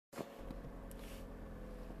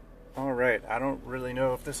All right, I don't really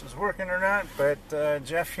know if this is working or not, but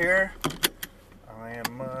Jeff here. I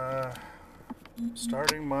am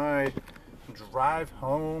starting my drive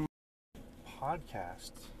home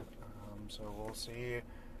podcast. So we'll see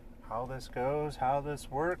how this goes, how this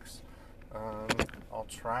works. I'll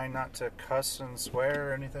try not to cuss and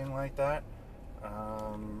swear or anything like that.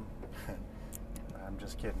 I'm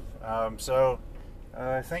just kidding.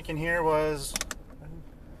 Thinking here was,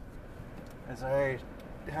 as I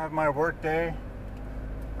have my work day,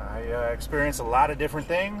 I experience a lot of different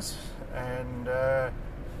things and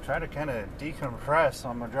try to kind of decompress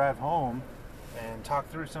on my drive home and talk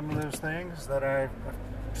through some of those things that I've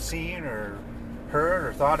seen or heard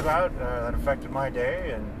or thought about that affected my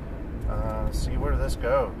day, and see where this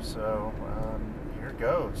goes. So here it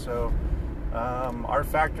goes. So our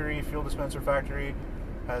factory, fuel dispenser factory,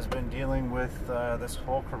 has been dealing with this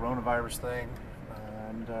whole coronavirus thing,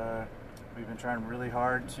 and we've been trying really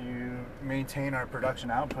hard to maintain our production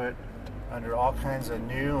output under all kinds of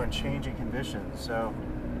new and changing conditions. So,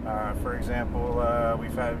 for example,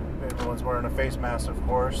 everyone's wearing a face mask, of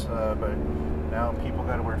course, but now people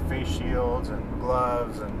got to wear face shields and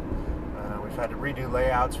gloves, and we've had to redo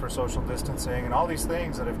layouts for social distancing and all these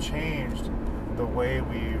things that have changed the way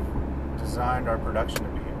we've designed our production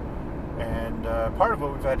to be. And part of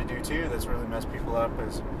what we've had to do too that's really messed people up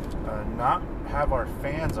is not have our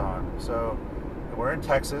fans on. So we're in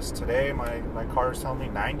Texas today. My car is telling me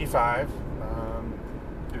 95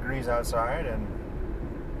 degrees outside, and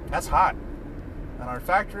that's hot. And our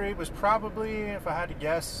factory was probably, if I had to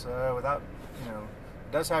guess, without,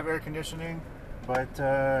 it does have air conditioning, but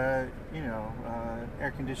air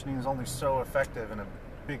conditioning is only so effective in a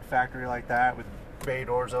big factory like that, with bay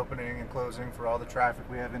doors opening and closing for all the traffic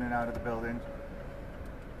we have in and out of the building.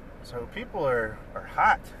 So people are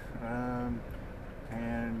hot,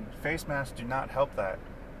 and face masks do not help that.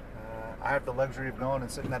 I have the luxury of going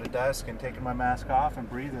and sitting at a desk and taking my mask off and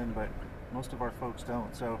breathing, but most of our folks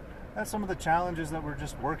don't. So that's some of the challenges that we're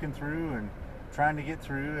just working through and trying to get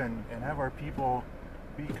through, and have our people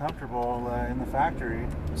be comfortable in the factory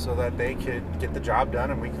so that they could get the job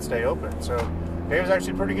done and we can stay open. So today was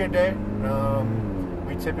actually a pretty good day.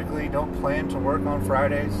 We typically don't plan to work on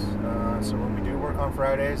Fridays, so when we do work on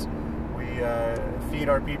Fridays, we feed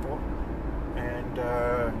our people, and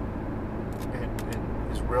it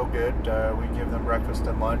is real good. We give them breakfast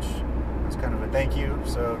and lunch. It's kind of a thank you.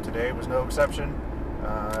 So today was no exception.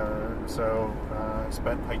 I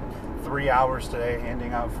spent like 3 hours today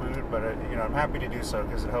handing out food, but I'm happy to do so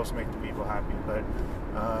because it helps make the people happy. But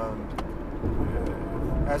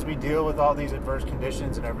as we deal with all these adverse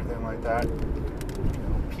conditions and everything like that,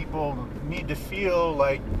 people need to feel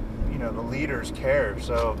like the leaders care.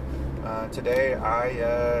 So today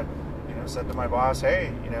I said to my boss, hey,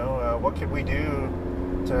 what could we do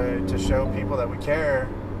to show people that we care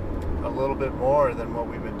a little bit more than what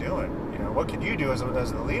we've been doing? What could you do as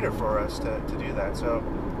the leader for us to do that? So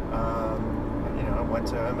I went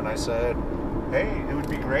to him and I said, hey, it would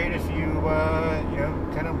be great if you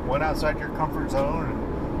kind of went outside your comfort zone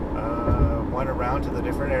and went around to the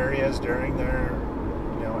different areas during their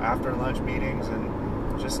after lunch meetings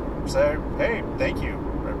and just said, hey, thank you,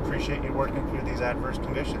 I appreciate you working through these adverse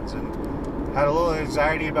conditions. And had a little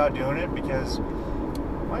anxiety about doing it because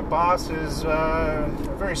my boss is a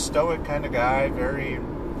very stoic kind of guy, very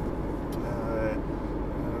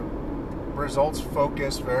results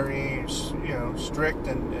focused, very strict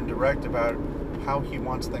and direct about how he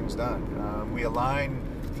wants things done. We align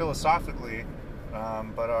philosophically,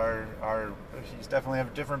 but he's definitely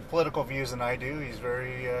have different political views than I do. He's a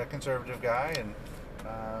very conservative guy, and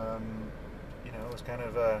it was kind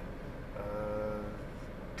of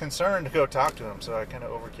concerned to go talk to him, so I kind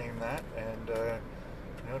of overcame that, and it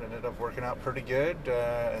ended up working out pretty good,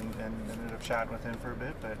 and ended up chatting with him for a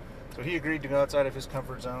bit. But so he agreed to go outside of his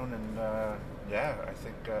comfort zone, and I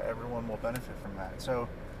think everyone will benefit from that. So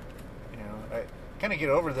I kind of get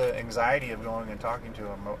over the anxiety of going and talking to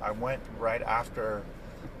him. I went right after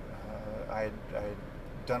I had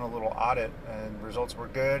done a little audit, and results were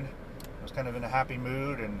good. I was kind of in a happy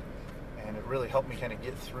mood, and it really helped me kind of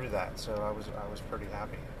get through that. So I was pretty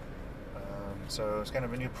happy. So it's kind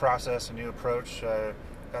of a new process, a new approach.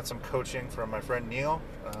 Got some coaching from my friend Neil,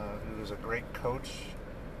 who is a great coach,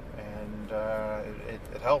 and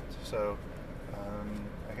it helped. So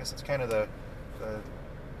I guess it's kind of the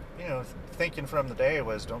thinking from the day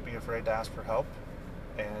was, don't be afraid to ask for help,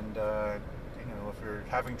 and if you're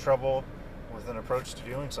having trouble with an approach to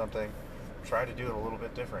doing something, try to do it a little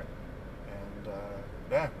bit different. And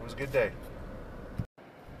it was a good day.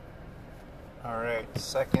 All right,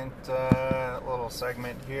 second little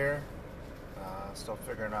segment here. Still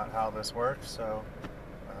figuring out how this works. So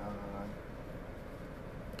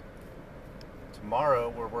tomorrow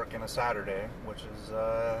we're working a Saturday, which is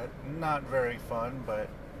not very fun, but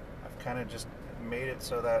I've kind of just made it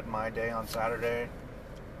so that my day on Saturday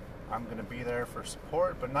I'm going to be there for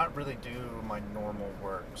support, but not really do my normal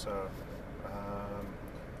work. So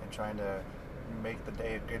and trying to make the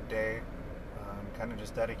day a good day, kind of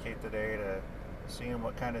just dedicate the day to seeing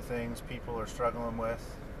what kind of things people are struggling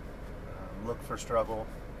with, look for struggle,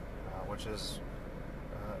 which is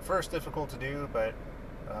first difficult to do, but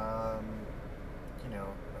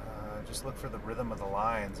just look for the rhythm of the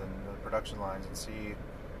lines and the production lines and see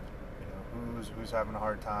who's having a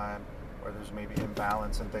hard time, where there's maybe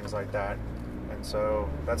imbalance and things like that. And so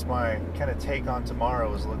that's my kind of take on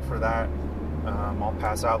tomorrow, is look for that. I'll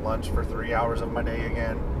pass out lunch for 3 hours of my day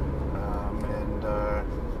again, and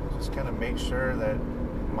just kind of make sure that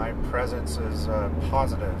my presence is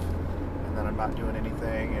positive, and that I'm not doing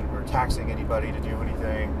anything and we're taxing anybody to do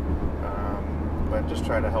anything, but just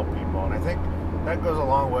try to help people. And I think that goes a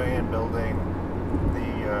long way in building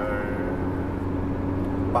the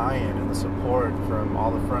buy-in and the support from all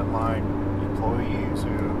the frontline employees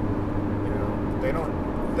who, they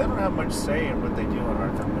don't have much say in what they do in our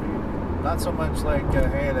company. Not so much like,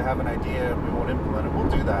 hey, they have an idea, we won't implement it. We'll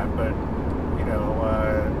do that, but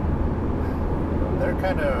they're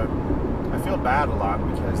kind of, I feel bad a lot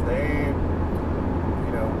because they,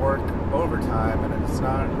 work overtime, and it's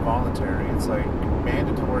not voluntary. It's like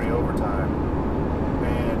mandatory overtime,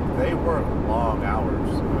 and they work long hours.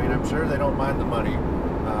 I mean, I'm sure they don't mind the money.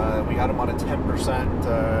 We got them on a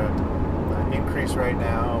 10% increase right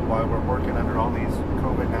now while we're working under all these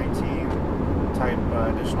COVID-19 type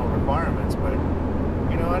additional requirements. But,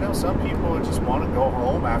 I know some people just want to go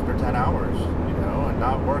home after 10 hours, and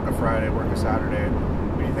not work a Friday, work a Saturday.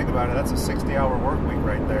 When you think about it, that's a 60-hour work week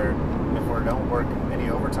right there. If we don't work any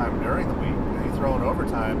overtime during the week, and you throw in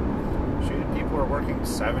overtime, shoot, people are working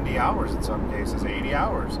 70 hours in some cases, 80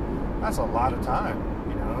 hours. That's a lot of time,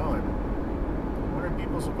 and when are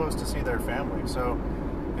people supposed to see their family? So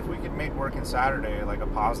if we could make working Saturday like a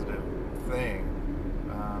positive thing,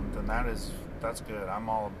 then that's good. I'm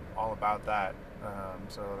all about that.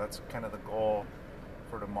 So that's kind of the goal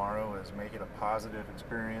for tomorrow, is make it a positive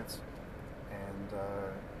experience, and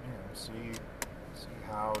see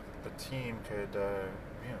how the team could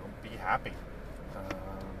be happy.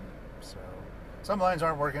 So some lines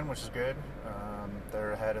aren't working, which is good.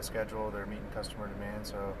 They're ahead of schedule. They're meeting customer demand,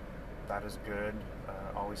 so that is good.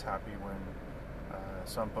 Always happy when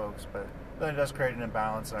some folks, but then it does create an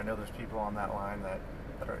imbalance, and I know there's people on that line that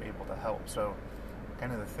are able to help. So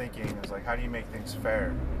kind of the thinking is like, how do you make things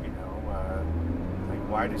fair? Like,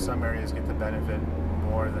 why do some areas get the benefit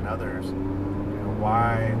more than others?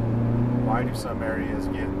 Why do some areas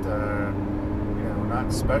get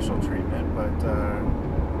not special treatment, but a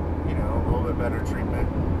little bit better treatment,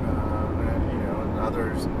 and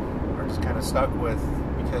others are just kind of stuck with,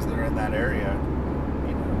 because they're in that area.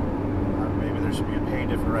 Maybe there should be a pay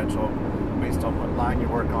differential based on what line you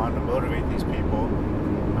work on to motivate these people.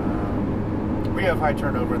 We have high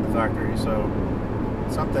turnover in the factory, so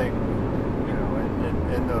something,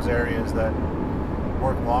 in those areas that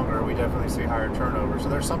work longer, we definitely see higher turnover. So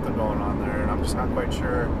there's something going on there, and I'm just not quite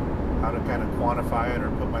sure how to kind of quantify it or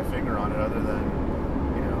put my finger on it, other than,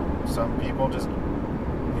 some people just,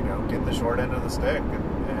 get the short end of the stick,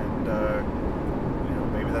 and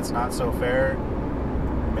maybe that's not so fair.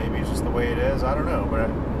 Maybe it's just the way it is. I don't know, but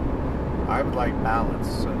I would like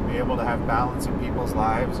balance, and be able to have balance in people's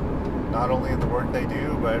lives, not only in the work they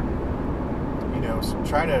do, but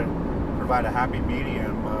try to provide a happy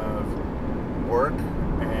medium of work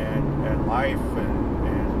and life,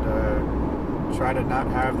 and try to not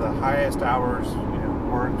have the highest hours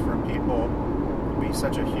worked from people be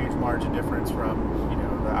such a huge margin difference from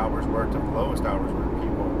the hours worked of the lowest hours worked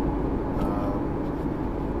people.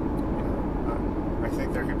 I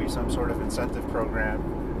think there could be some sort of incentive program.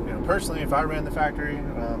 Personally, if I ran the factory,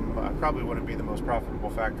 I probably wouldn't be the most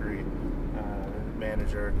profitable factory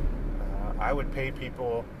manager. I would pay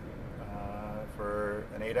people for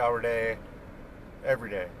an 8-hour day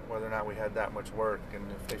every day, whether or not we had that much work.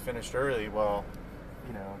 And if they finished early, well,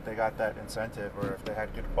 they got that incentive, or if they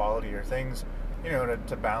had good quality or things,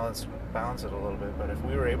 to balance it a little bit. But if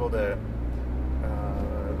we were able to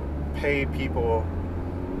pay people,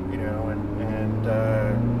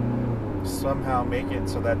 and somehow make it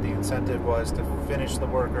so that the incentive was to finish the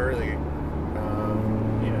work early,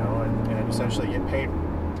 and essentially get paid,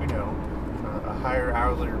 a higher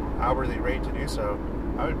hourly rate to do so,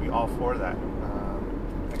 I would be all for that.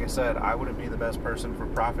 Like I said, I wouldn't be the best person for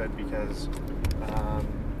profit, because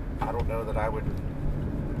I don't know know that I would,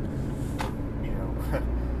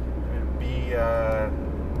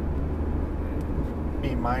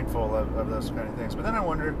 be mindful of those kind of things. But then I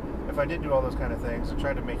wonder if I did do all those kind of things and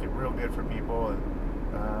tried to make it real good for people and,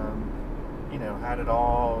 had it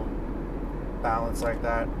all balanced like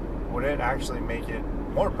that, would it actually make it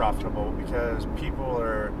more profitable because people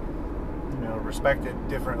are, respected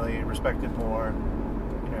differently, respected more?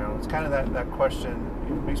 It's kind of that question.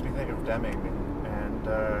 It makes me think of Deming, and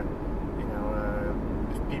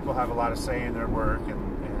if people have a lot of say in their work, and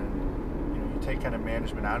you take kind of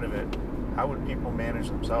management out of it, how would people manage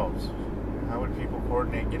themselves? How would people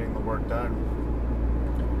coordinate getting the work done?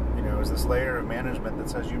 Is this layer of management that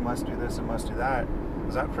says you must do this and must do that,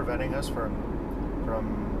 is that preventing us from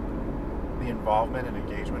the involvement and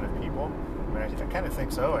engagement of people? I kind of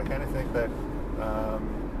think so. I kind of think that,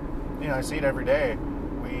 I see it every day.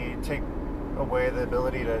 We take away the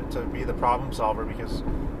ability to be the problem solver because,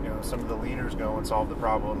 some of the leaders go and solve the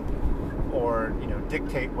problem or,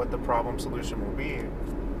 dictate what the problem solution will be.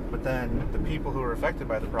 But then the people who are affected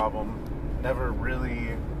by the problem never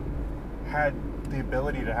really had the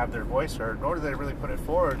ability to have their voice heard, nor do they really put it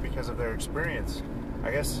forward because of their experience.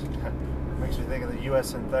 I guess it makes me think of the U.S.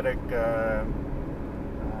 synthetic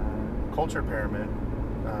culture pyramid,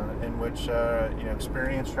 in which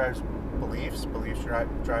experience drives beliefs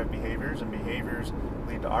drive behaviors, and behaviors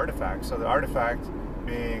lead to artifacts. So the artifact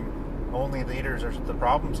being only leaders are the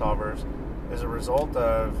problem solvers is a result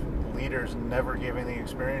of leaders never giving the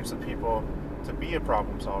experience of people to be a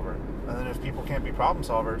problem solver. And then if people can't be problem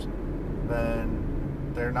solvers,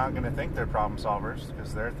 then they're not going to think they're problem solvers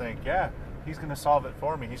because they're think, yeah, he's going to solve it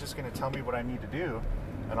for me. He's just going to tell me what I need to do,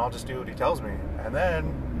 and I'll just do what he tells me. And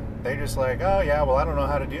then they just like, oh yeah, well I don't know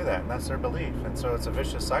how to do that, and that's their belief. And so it's a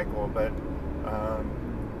vicious cycle. But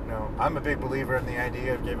I'm a big believer in the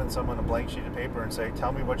idea of giving someone a blank sheet of paper and say,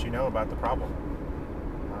 tell me what you know about the problem.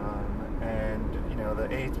 The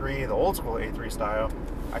A3, the old school A3 style,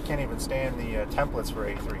 I can't even stand the templates for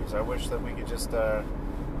A3s. I wish that we could just, have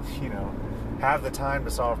the time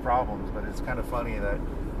to solve problems. But it's kind of funny that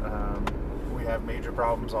we have major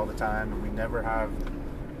problems all the time, and we never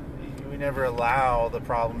allow the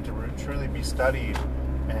problem to truly be studied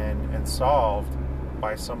and solved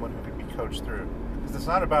by someone who could be coached through. Because it's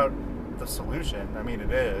not about the solution. I mean,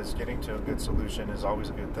 it is. Getting to a good solution is always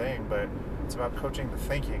a good thing, but it's about coaching the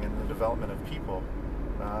thinking and the development of people.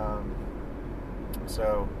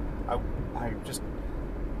 So I just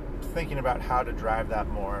thinking about how to drive that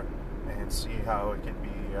more and see how it can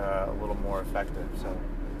be a little more effective. So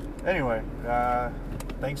anyway,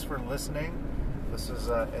 thanks for listening. This is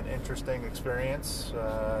an interesting experience,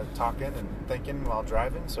 talking and thinking while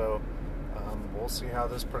driving. So we'll see how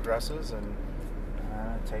this progresses and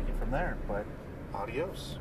take it from there. But adios.